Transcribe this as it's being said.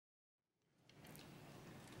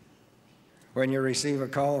when you receive a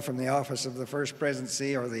call from the office of the First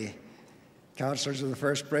Presidency or the counselors of the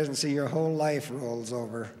First Presidency, your whole life rolls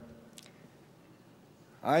over.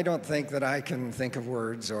 I don't think that I can think of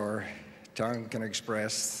words or tongue can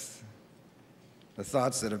express the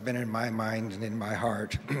thoughts that have been in my mind and in my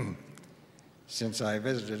heart since I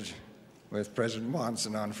visited with President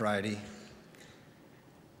Monson on Friday.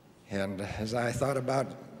 And as I thought about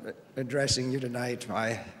addressing you tonight,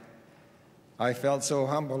 I felt so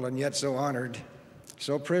humble and yet so honored,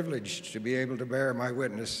 so privileged to be able to bear my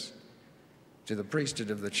witness to the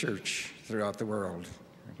priesthood of the church throughout the world.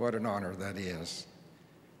 What an honor that is.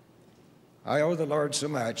 I owe the Lord so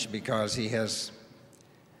much because He has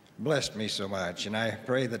blessed me so much, and I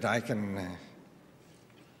pray that I can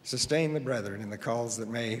sustain the brethren in the calls that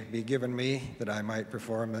may be given me, that I might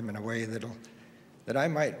perform them in a way that I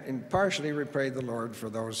might impartially repay the Lord for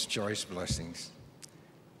those choice blessings.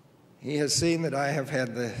 He has seen that I have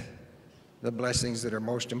had the blessings that are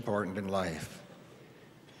most important in life.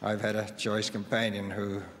 I've had a choice companion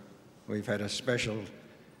who we've had an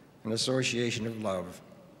association of love.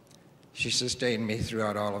 She sustained me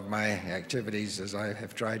throughout all of my activities as I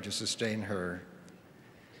have tried to sustain her.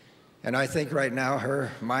 And I think right now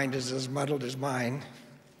her mind is as muddled as mine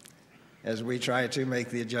as we try to make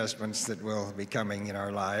the adjustments that will be coming in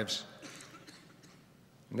our lives.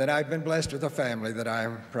 That I've been blessed with a family that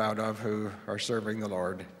I'm proud of who are serving the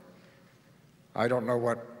Lord. I don't know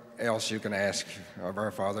what else you can ask of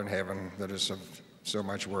our Father in heaven that is of so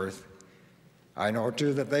much worth. I know,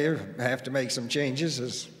 too, that they have to make some changes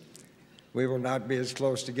as we will not be as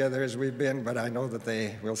close together as we've been, but I know that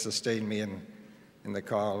they will sustain me in the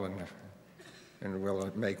call and will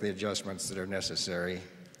make the adjustments that are necessary.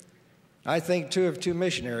 I think, too, of two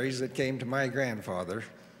missionaries that came to my grandfather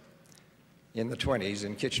in the 1920s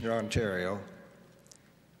in Kitchener, Ontario.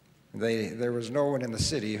 There was no one in the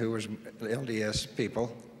city who was LDS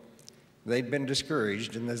people. They'd been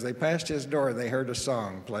discouraged, and as they passed his door, they heard a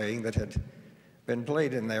song playing that had been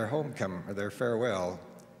played in their homecoming, or their farewell.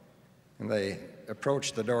 And they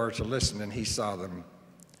approached the door to listen, and he saw them.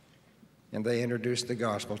 And they introduced the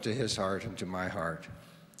gospel to his heart and to my heart.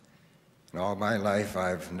 And all my life,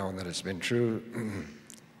 I've known that it's been true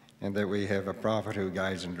and that we have a prophet who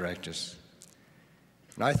guides and directs us.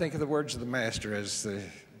 And I think of the words of the Master as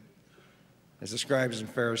the scribes and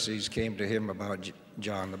Pharisees came to him about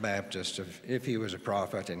John the Baptist, if he was a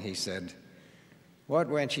prophet, and he said, "What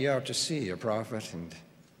went ye out to see, a prophet? And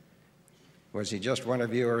was he just one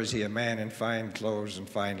of you, or is he a man in fine clothes and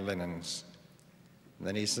fine linens?" And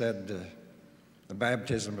then he said, "The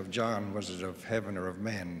baptism of John, was it of heaven or of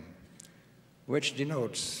men?" Which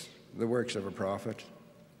denotes the works of a prophet,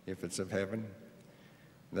 if it's of heaven.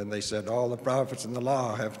 Then they said, "All the prophets in the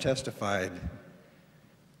law have testified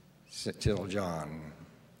till John."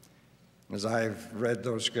 As I've read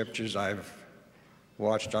those scriptures, I've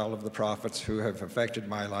watched all of the prophets who have affected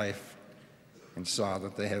my life and saw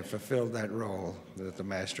that they have fulfilled that role that the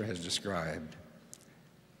Master has described.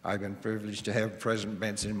 I've been privileged to have President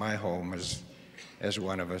Benson in my home as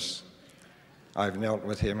one of us. I've knelt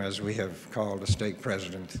with him as we have called a stake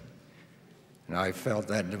president, and I felt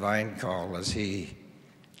that divine call as he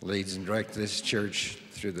leads and directs this church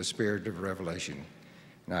through the spirit of revelation.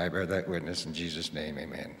 And I bear that witness in Jesus' name,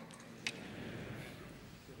 amen.